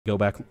Go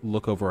back,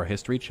 look over our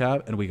history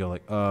chat, and we go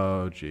like,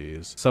 oh,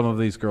 geez. Some of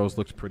these girls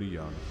looked pretty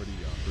young.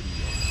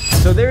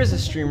 So there is a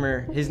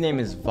streamer, his name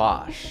is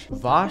Vosh.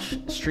 Vosh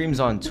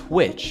streams on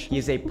Twitch. He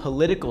is a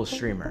political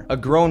streamer, a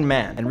grown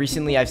man. And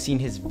recently I've seen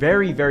his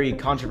very, very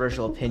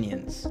controversial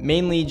opinions.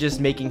 Mainly just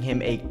making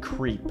him a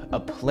creep, a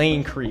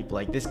plain creep.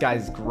 Like, this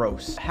guy's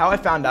gross. How I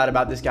found out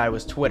about this guy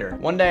was Twitter.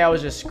 One day I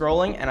was just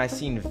scrolling and I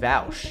seen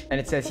Vosh. And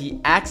it says he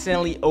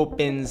accidentally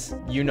opens,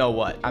 you know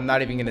what. I'm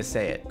not even gonna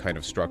say it. Kind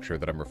of structure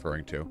that I'm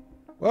referring to.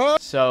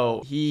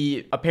 So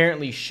he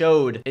apparently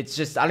showed, it's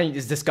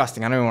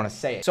disgusting. I don't even want to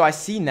say it. So I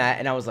seen that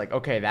and I was like,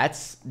 okay,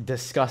 that's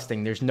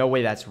disgusting. There's no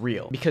way that's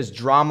real, because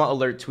Drama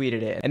Alert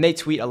tweeted it, and they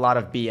tweet a lot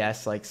of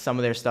BS. Like, some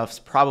of their stuff's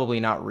probably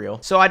not real.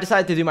 So I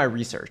decided to do my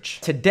research.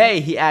 Today,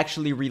 he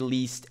actually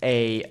released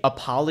a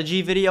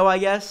apology video, I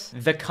guess.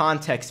 The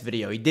context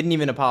video. He didn't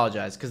even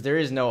apologize, because there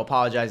is no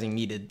apologizing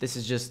needed. This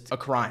is just a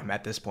crime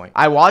at this point.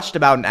 I watched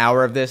about an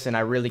hour of this and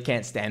I really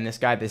can't stand this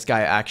guy. This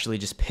guy actually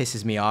just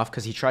pisses me off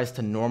because he tries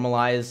to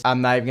normalize.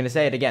 I'm not even gonna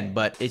say it again,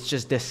 but it's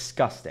just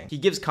disgusting. He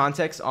gives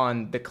context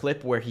on the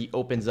clip where he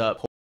opens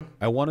up.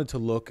 I wanted to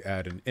look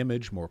at an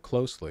image more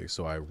closely,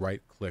 so I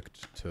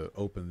right-clicked to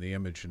open the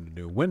image in a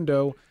new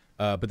window,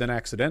 but then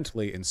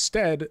accidentally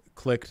instead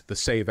clicked the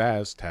Save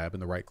As tab in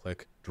the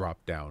right-click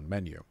drop-down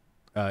menu.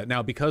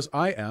 Now, because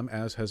I am,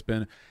 as has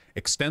been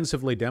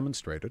extensively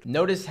demonstrated...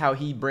 Notice how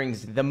he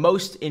brings the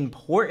most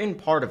important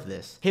part of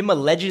this, him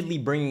allegedly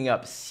bringing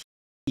up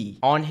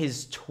on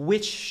his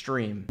Twitch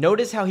stream.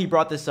 Notice how he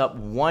brought this up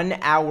 1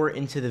 hour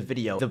into the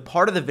video. The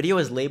part of the video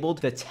is labeled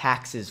the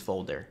taxes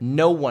folder.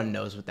 No one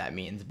knows what that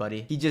means,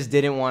 buddy. He just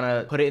didn't want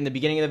to put it in the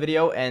beginning of the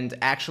video and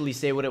actually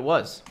say what it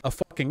was. A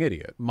fucking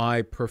idiot.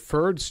 My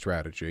preferred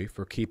strategy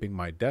for keeping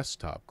my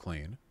desktop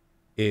clean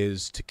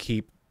is to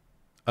keep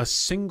a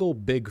single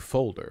big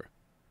folder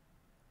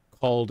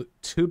called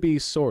To Be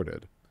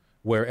Sorted,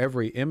 where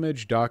every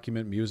image,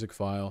 document, music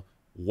file,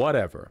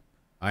 whatever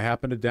I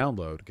happen to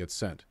download gets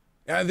sent.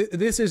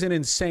 This is an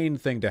insane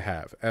thing to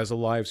have as a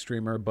live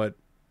streamer, but,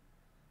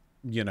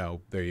 you know,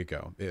 there you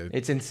go.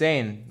 It's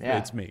insane. Yeah.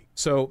 It's me.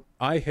 So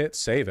I hit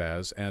Save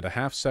As, and a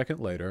half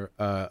second later,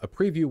 a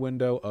preview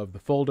window of the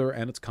folder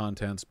and its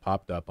contents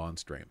popped up on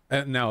stream.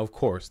 And now, of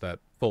course, that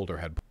folder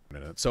had in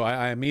it. So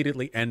I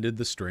immediately ended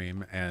the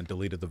stream and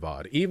deleted the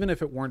VOD. Even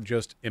if it weren't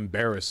just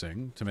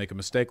embarrassing to make a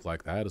mistake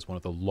like that as one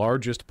of the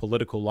largest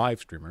political live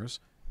streamers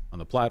on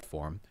the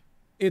platform,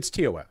 it's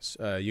TOS.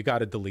 You got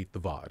to delete the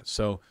VOD.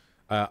 So...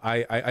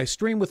 I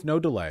stream with no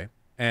delay,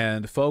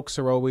 and folks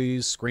are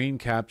always screen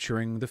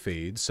capturing the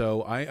feed,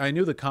 so I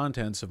knew the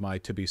contents of my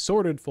To Be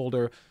Sorted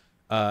folder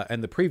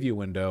and the preview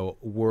window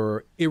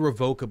were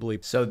irrevocably...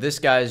 So this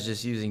guy is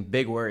just using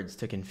big words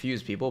to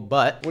confuse people,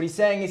 but what he's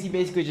saying is he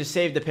basically just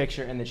saved the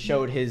picture and it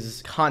showed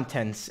his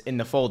contents in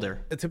the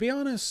folder. To be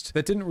honest,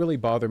 that didn't really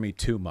bother me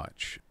too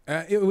much.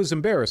 It was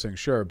embarrassing,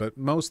 sure, but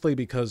mostly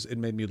because it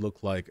made me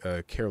look like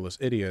a careless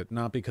idiot,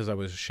 not because I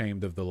was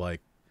ashamed of the,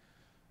 like,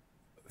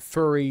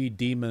 furry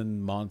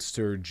demon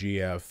monster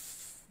GF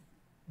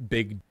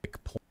big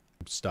dick porn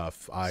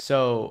stuff.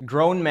 So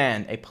grown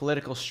man, a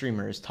political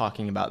streamer, is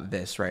talking about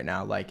this right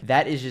now. Like,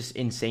 that is just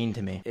insane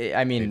to me.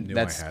 I mean,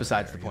 that's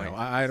besides the point. You know,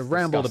 I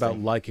rambled about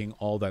liking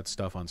all that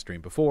stuff on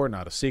stream before,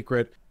 not a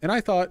secret, and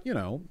I thought, you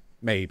know,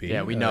 maybe,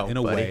 yeah, we know, in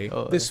a way,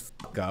 this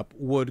fuck up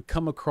would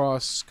come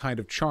across kind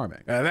of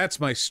charming.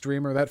 That's my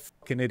streamer, that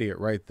fucking idiot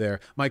right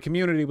there. My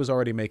community was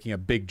already making a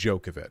big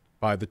joke of it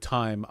by the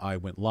time I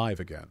went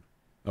live again.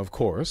 Of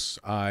course,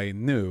 I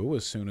knew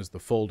as soon as the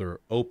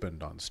folder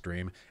opened on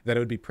stream that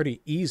it would be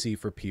pretty easy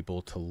for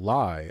people to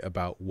lie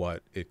about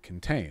what it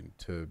contained,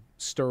 to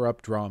stir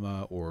up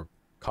drama or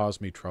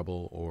cause me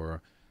trouble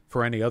or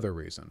for any other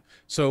reason.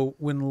 So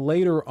when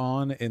later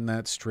on in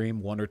that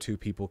stream, 1 or 2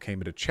 people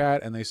came into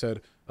chat and they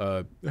said,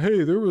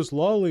 hey, there was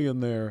lolly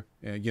in there,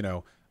 you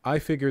know, I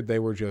figured they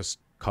were just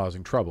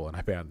causing trouble and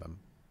I banned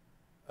them.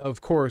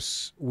 Of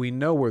course, we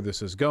know where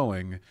this is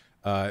going.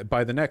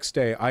 By the next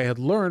day, I had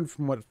learned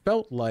from what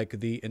felt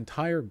like the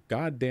entire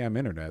goddamn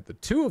internet that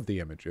 2 of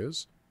the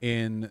images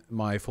in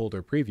my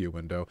folder preview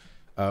window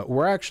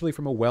were actually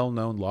from a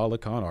well-known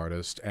lolicon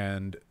artist,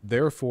 and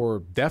therefore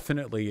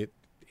definitely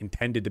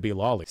intended to be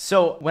lolly.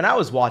 So when I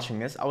was watching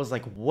this, I was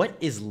like, what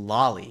is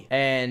lolly?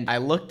 And I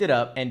looked it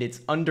up, and it's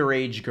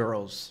underage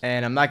girls.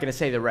 And I'm not gonna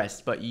say the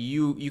rest, but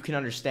you can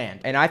understand.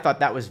 And I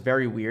thought that was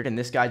very weird. And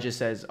this guy just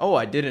says, oh,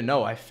 I didn't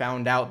know. I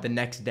found out the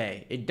next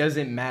day. It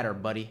doesn't matter,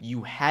 buddy.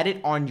 You had it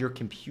on your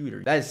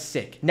computer. That is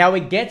sick. Now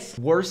it gets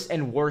worse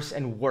and worse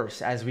and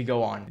worse as we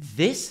go on.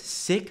 This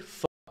sick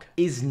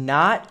is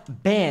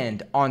not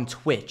banned on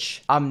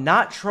Twitch. I'm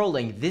not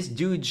trolling. This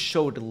dude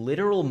showed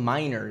literal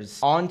minors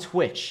on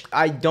Twitch.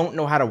 I don't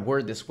know how to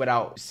word this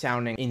without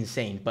sounding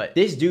insane, but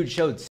this dude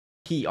showed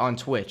he on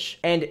Twitch.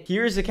 And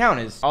here his account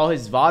is. All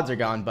his VODs are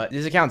gone, but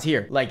his account's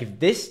here. Like,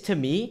 this to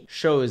me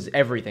shows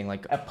everything.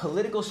 Like, a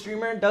political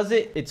streamer does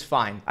it, it's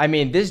fine. I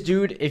mean, this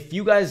dude, if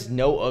you guys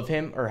know of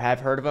him or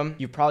have heard of him,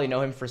 you probably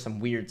know him for some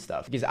weird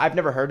stuff, because I've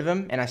never heard of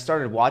him, and I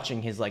started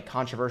watching his like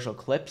controversial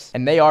clips,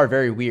 and they are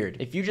very weird.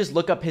 If you just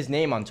look up his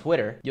name on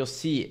Twitter, you'll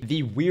see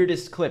the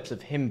weirdest clips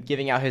of him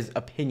giving out his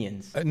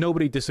opinions.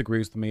 Nobody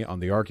disagrees with me on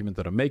the argument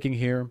that I'm making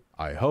here.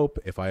 I hope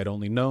if I had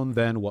only known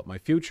then what my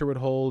future would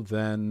hold,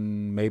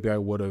 then maybe I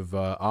would have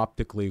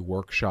optically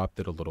workshopped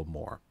it a little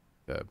more.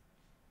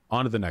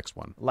 On to the next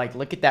one. Like,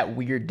 look at that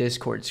weird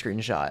Discord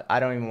screenshot.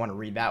 I don't even want to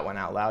read that one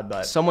out loud,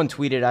 but someone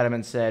tweeted at him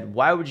and said,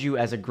 why would you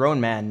as a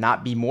grown man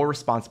not be more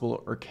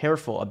responsible or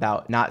careful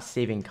about not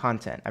saving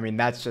content? I mean,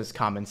 that's just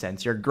common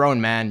sense. You're a grown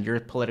man, you're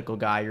a political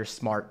guy, you're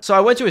smart. So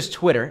I went to his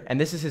Twitter,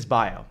 and this is his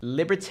bio.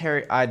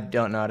 Libertarian, I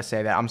don't know how to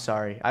say that, I'm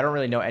sorry. I don't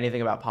really know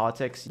anything about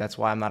politics. That's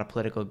why I'm not a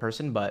political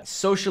person, but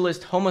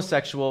socialist,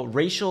 homosexual,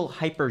 racial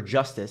hyper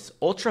justice,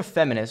 ultra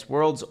feminist,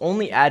 world's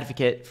only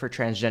advocate for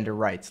transgender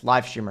rights,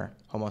 live streamer.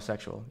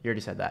 Homosexual. You already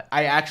said that.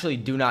 I actually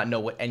do not know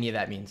what any of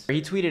that means. He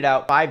tweeted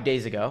out 5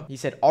 days ago. He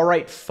said, all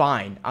right,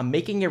 fine. I'm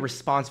making a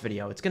response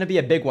video. It's going to be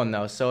a big one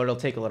though, so it'll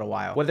take a little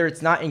while. Whether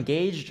it's not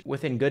engaged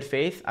within good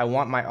faith, I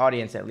want my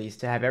audience at least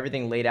to have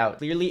everything laid out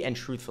clearly and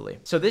truthfully.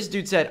 So this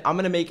dude said, I'm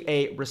going to make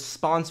a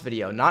response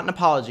video, not an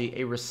apology,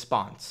 a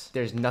response.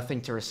 There's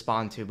nothing to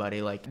respond to,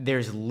 buddy. Like,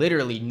 there's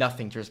literally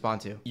nothing to respond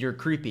to. You're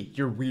creepy.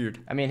 You're weird.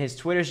 I mean, his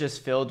Twitter's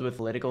just filled with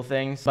political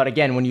things. But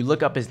again, when you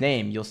look up his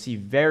name, you'll see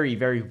very,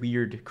 very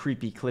weird,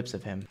 creepy clips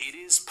of him. It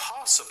is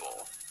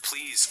possible.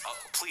 Please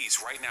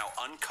right now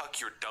uncuck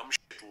your dumb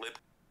shit lip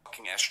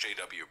fucking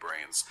SJW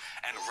brains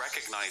and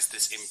recognize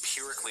this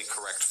empirically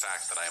correct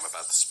fact that I am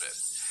about to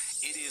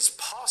spit. It is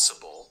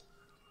possible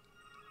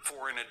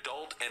for an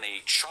adult and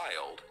a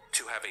child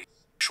to have a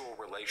sexual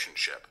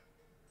relationship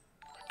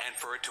and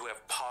for it to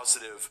have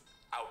positive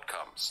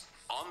outcomes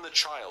on the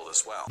child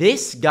as well.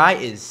 This guy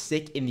is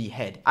sick in the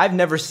head. I've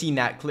never seen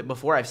that clip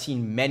before. I've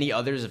seen many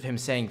others of him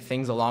saying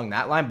things along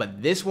that line,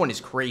 but this one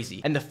is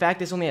crazy. And the fact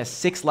this only has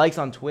 6 likes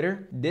on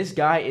Twitter, this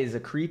guy is a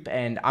creep,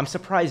 and I'm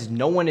surprised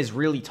no one is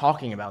really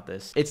talking about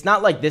this. It's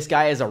not like this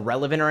guy is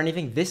irrelevant or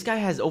anything. This guy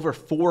has over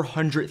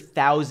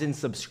 400,000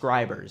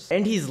 subscribers,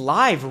 and he's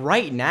live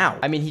right now.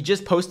 I mean, he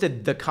just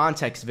posted the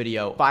context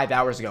video 5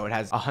 hours ago. It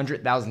has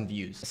 100,000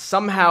 views.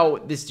 Somehow,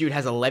 this dude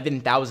has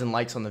 11,000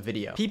 likes on the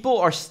video. People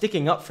are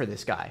sticking up for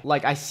this guy.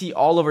 Like, I see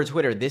all over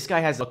Twitter, this guy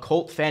has a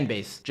cult fan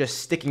base just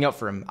sticking up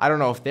for him. I don't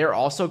know if they're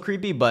also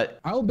creepy, but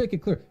I'll make it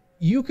clear.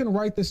 You can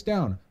write this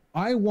down.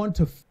 I want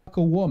to fuck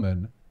a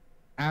woman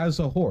as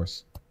a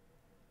horse.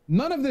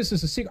 None of this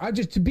is a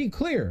secret. To be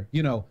clear,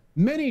 you know,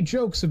 many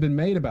jokes have been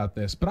made about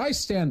this, but I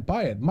stand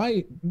by it.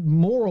 My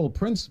moral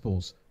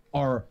principles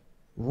are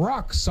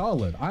rock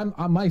solid.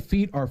 My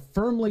feet are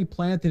firmly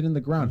planted in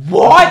the ground.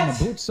 What? My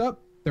boots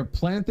up. They're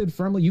planted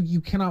firmly. You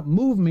cannot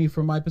move me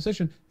from my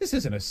position. This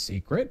isn't a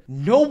secret.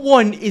 No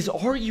one is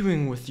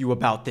arguing with you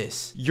about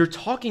this. You're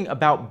talking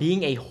about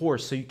being a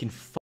horse so you can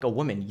fuck a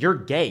woman. You're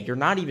gay. You're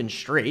not even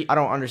straight. I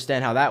don't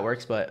understand how that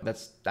works, but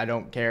I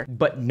don't care.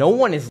 But no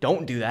one is,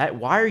 don't do that.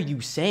 Why are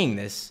you saying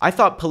this? I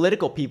thought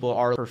political people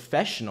are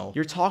professional.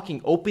 You're talking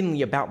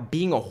openly about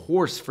being a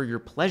horse for your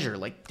pleasure.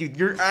 Like, dude,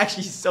 you're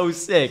actually so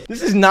sick.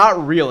 This is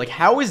not real. Like,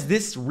 how is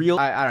this real?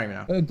 I don't even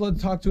know.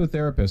 Let's talk to a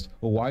therapist.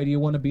 Well, why do you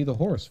want to be the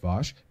horse,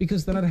 Vosh?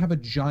 Because then I'd have a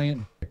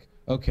giant dick.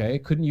 Okay,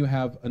 couldn't you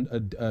have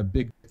a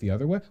big dick the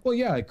other way? Well,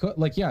 yeah, I could.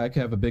 Like, yeah, I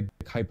could have a big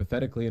dick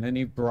hypothetically in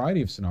any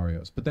variety of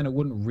scenarios, but then it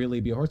wouldn't really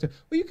be a horse dick.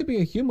 Well, you could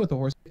be a human with a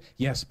horse dick.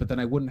 Yes, but then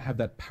I wouldn't have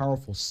that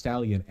powerful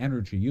stallion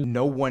energy.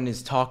 No one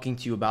is talking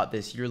to you about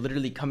this. You're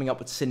literally coming up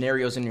with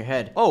scenarios in your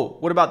head. Oh,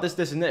 what about this,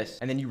 this, and this?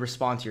 And then you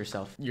respond to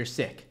yourself. You're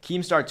sick.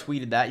 Keemstar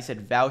tweeted that. He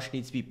said, Vouch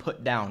needs to be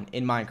put down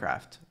in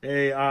Minecraft.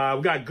 Hey,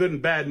 we got good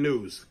and bad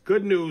news.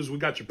 Good news, we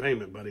got your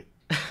payment, buddy.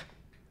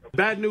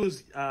 Bad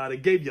news, they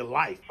gave you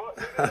life.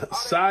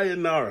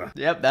 Sayonara.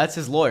 Yep, that's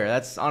his lawyer.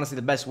 That's honestly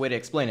the best way to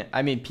explain it.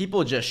 I mean,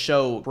 people just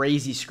show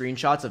crazy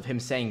screenshots of him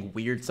saying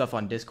weird stuff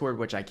on Discord,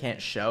 which I can't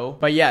show.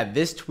 But yeah,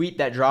 this tweet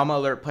that Drama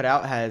Alert put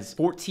out has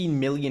 14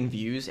 million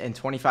views and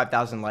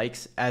 25,000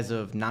 likes as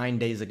of 9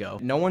 days ago.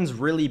 No one's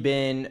really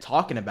been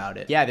talking about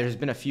it. Yeah, there's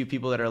been a few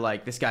people that are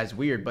like, this guy's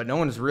weird, but no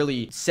one's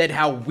really said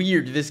how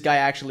weird this guy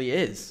actually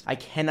is. I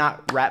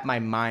cannot wrap my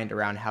mind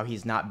around how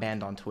he's not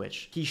banned on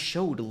Twitch. He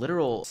showed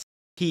literal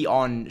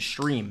on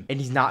stream and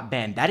he's not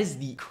banned. That is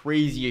the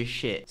craziest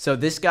shit. So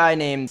this guy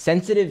named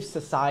Sensitive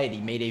Society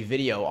made a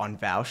video on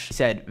Vouch. He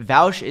said,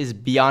 Vouch is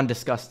beyond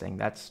disgusting.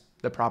 That's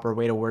the proper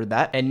way to word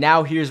that. And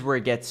now here's where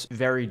it gets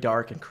very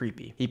dark and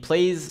creepy. He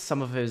plays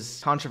some of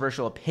his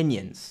controversial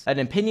opinions. An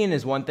opinion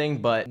is one thing,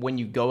 but when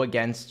you go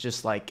against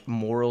just like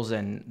morals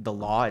and the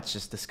law, it's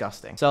just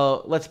disgusting.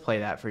 So let's play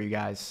that for you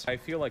guys. I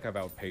feel like I've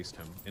outpaced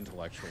him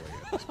intellectually.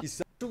 He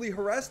sexually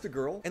harassed a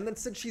girl and then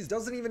said she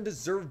doesn't even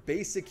deserve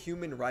basic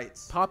human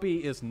rights. Poppy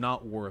is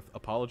not worth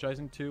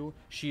apologizing to.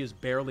 She is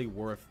barely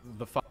worth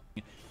the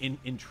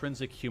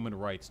intrinsic human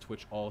rights to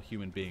which all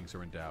human beings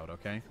are endowed,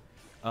 okay?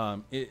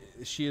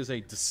 She is a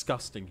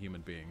disgusting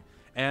human being.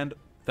 And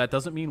that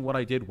doesn't mean what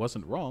I did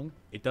wasn't wrong.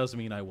 It does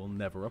mean I will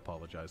never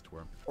apologize to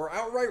her. Or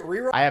outright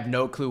rewrite. I have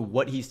no clue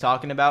what he's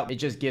talking about. It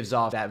just gives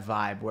off that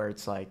vibe where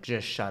it's like,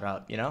 just shut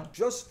up, you know?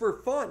 Just for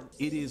fun.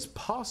 It is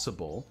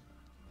possible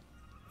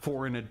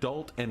for an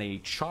adult and a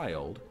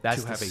child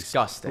That's to have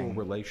disgusting. a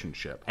sexual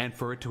relationship and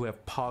for it to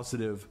have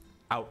positive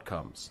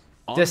outcomes.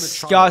 On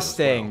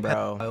Disgusting, the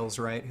child as well. bro. Pedophiles,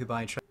 right, who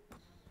buy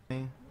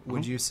child.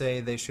 Would you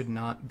say they should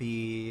not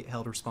be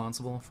held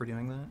responsible for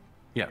doing that?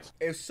 Yes.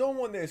 If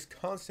someone is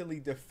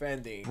constantly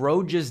defending,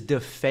 Bro just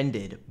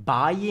defended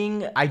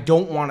buying. I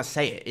don't want to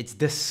say it. It's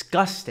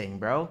disgusting,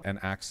 bro. And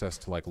access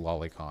to like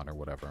Lolicon or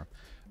whatever.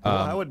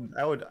 Well,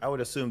 I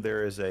would assume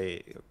there is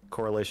a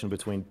correlation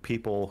between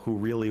people who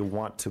really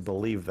want to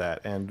believe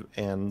that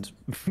and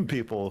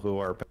people who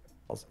are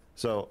pedophiles.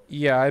 So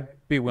Yeah, I'd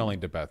be willing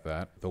to bet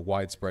that. The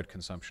widespread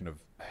consumption of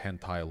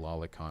hentai,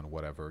 lolicon,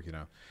 whatever, you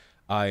know.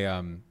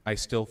 I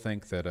still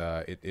think that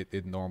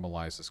it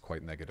normalizes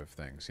quite negative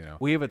things, you know.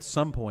 We have at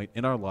some point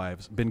in our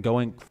lives been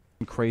going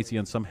crazy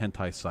on some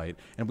hentai site,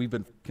 and we've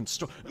been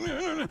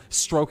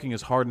stroking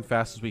as hard and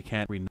fast as we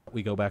can.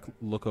 We go back,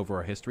 look over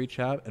our history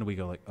tab, and we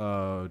go like,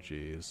 oh,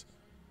 geez.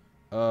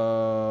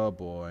 Oh,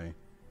 boy.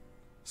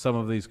 Some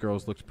of these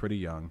girls looked pretty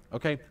young.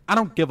 Okay? I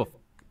don't give a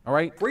all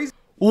right?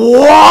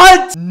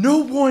 What? No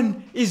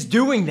one is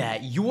doing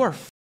that. You are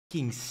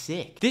fucking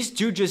sick. This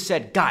dude just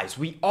said, guys,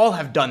 we all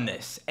have done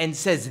this, and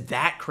says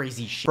that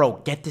crazy shit.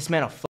 Bro, get this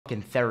man a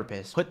fucking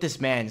therapist. Put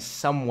this man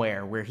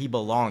somewhere where he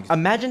belongs.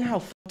 Imagine how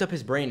fucked up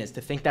his brain is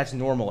to think that's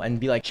normal and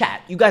be like,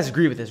 chat, you guys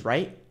agree with this,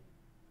 right?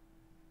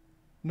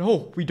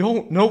 No, we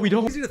don't. No, we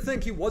don't. Easy to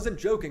think he wasn't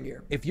joking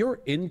here. If you're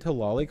into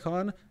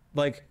lolicon,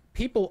 like,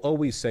 people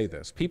always say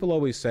this. People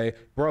always say,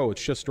 bro,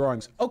 it's just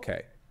drawings.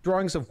 Okay.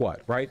 Drawings of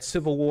what, right?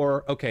 Civil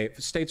war. Okay.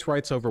 States'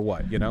 rights over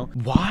what, you know?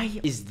 Why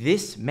is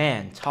this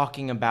man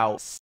talking about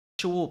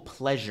sexual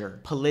pleasure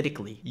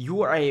politically?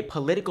 You are a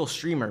political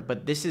streamer,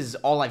 but this is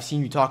all I've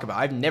seen you talk about.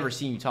 I've never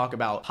seen you talk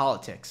about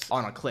politics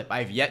on a clip.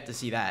 I've yet to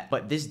see that.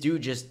 But this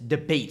dude just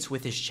debates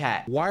with his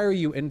chat. Why are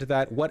you into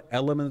that? What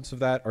elements of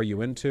that are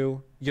you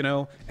into? You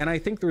know? And I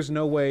think there's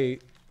no way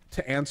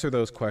to answer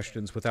those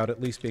questions without at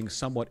least being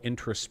somewhat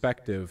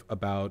introspective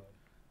about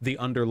the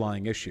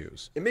underlying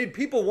issues. It made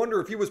people wonder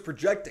if he was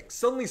projecting.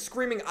 Suddenly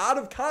screaming out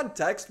of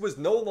context was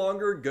no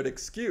longer a good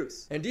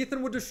excuse. And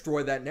Ethan would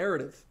destroy that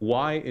narrative.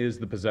 Why is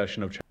the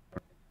possession of child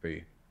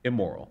pornography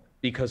immoral?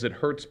 Because it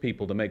hurts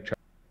people to make child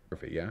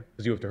pornography, yeah?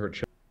 Because you have to hurt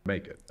children to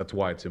make it. That's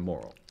why it's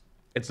immoral.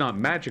 It's not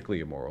magically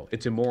immoral.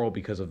 It's immoral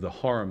because of the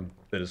harm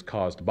that is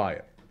caused by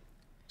it.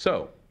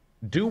 So,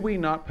 do we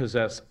not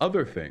possess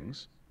other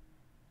things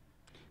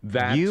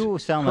that you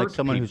sound like hurt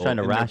someone who's people trying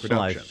to in their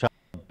rationalize production? child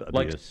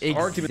Like, abuse.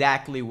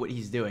 Exactly what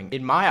he's doing.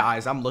 In my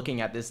eyes, I'm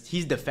looking at this,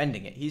 he's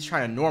defending it. He's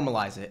trying to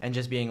normalize it and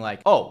just being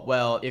like, oh,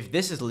 well, if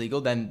this is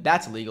legal, then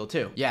that's illegal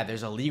too. Yeah,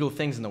 there's illegal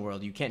things in the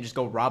world. You can't just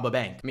go rob a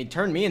bank. I mean,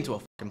 turn me into a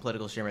fucking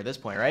political streamer at this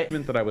point, right? The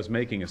argument that I was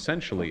making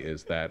essentially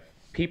is that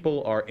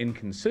people are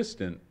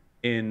inconsistent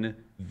in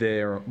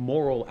their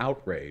moral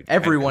outrage.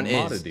 Everyone at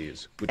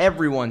commodities, is. which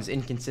Everyone's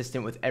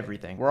inconsistent with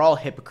everything. We're all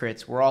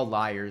hypocrites. We're all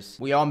liars.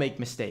 We all make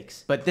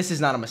mistakes. But this is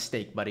not a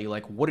mistake, buddy.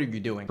 Like, what are you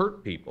doing?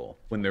 hurt people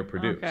when they're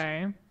produced.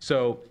 Okay.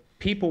 So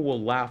people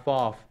will laugh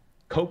off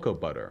cocoa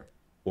butter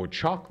or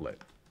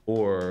chocolate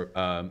or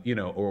you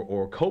know,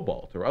 or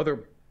cobalt or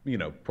other, you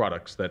know,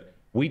 products that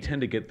we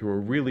tend to get through a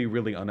really,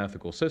 really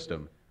unethical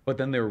system, but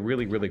then they're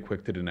really, really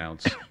quick to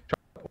denounce.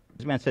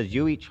 This man says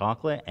you eat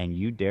chocolate and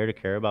you dare to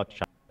care about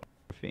child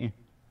pornography.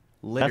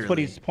 Literally. That's what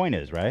his point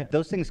is, right?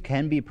 Those things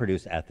can be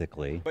produced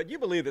ethically. But you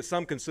believe that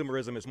some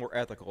consumerism is more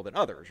ethical than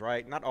others,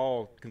 right? Not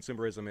all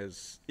consumerism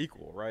is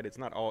equal, right? It's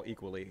not all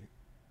equally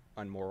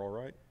unmoral,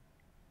 right?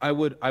 I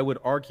would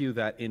argue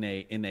that in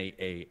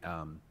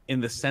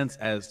the sense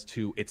as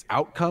to its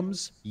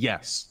outcomes,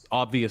 yes,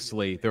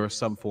 obviously there are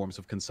some forms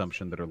of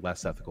consumption that are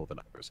less ethical than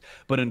others.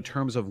 But in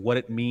terms of what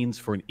it means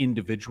for an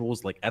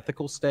individual's like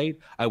ethical state,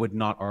 I would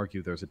not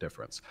argue there's a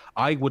difference.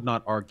 I would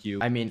not argue.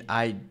 I mean,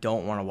 I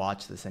don't want to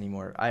watch this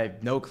anymore. I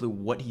have no clue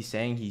what he's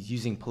saying. He's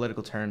using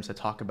political terms to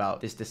talk about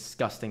this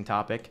disgusting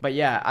topic. But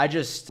yeah, I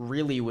just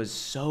really was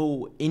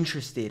so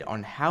interested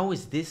on how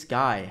does this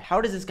guy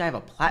have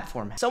a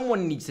platform?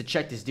 Someone needs to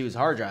check this dude's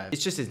hard drive.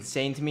 It's just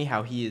insane to me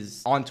how he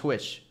is on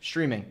Twitch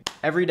streaming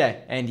every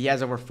day and he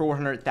has over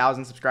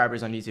 400,000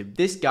 subscribers on YouTube.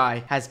 This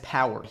guy has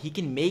power. He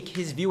can make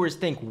his viewers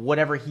think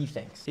whatever he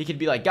thinks. He could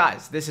be like,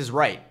 guys, this is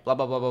right, blah,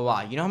 blah, blah, blah,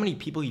 blah. You know how many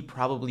people he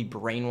probably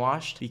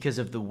brainwashed because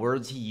of the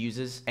words he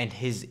uses and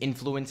his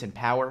influence and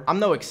power? I'm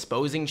no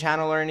exposing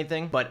channel or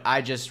anything, but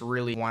I just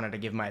really wanted to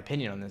give my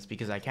opinion on this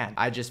because I can.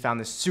 I just found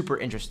this super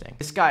interesting.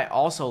 This guy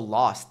also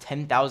lost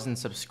 10,000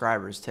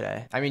 subscribers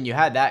today. I mean, you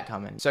had that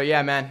coming. So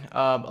yeah, man,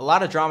 a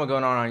lot of drama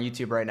going on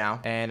YouTube right now,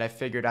 and I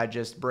figured I'd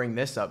just bring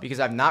this up because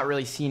I've not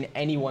really seen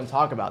anyone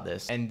talk about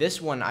this. And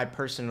this one I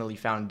personally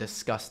found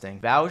disgusting.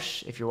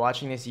 Vouch, if you're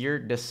watching this, you're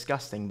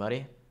disgusting,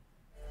 buddy.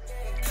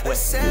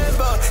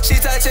 She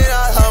touching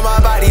all on my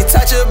body,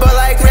 touchable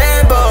like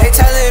Rambo. They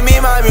telling me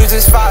my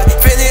music's fire,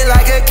 feeling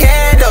like a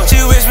candle. She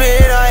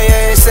whispering,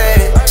 I ain't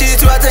saying, she's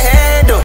too out to handle.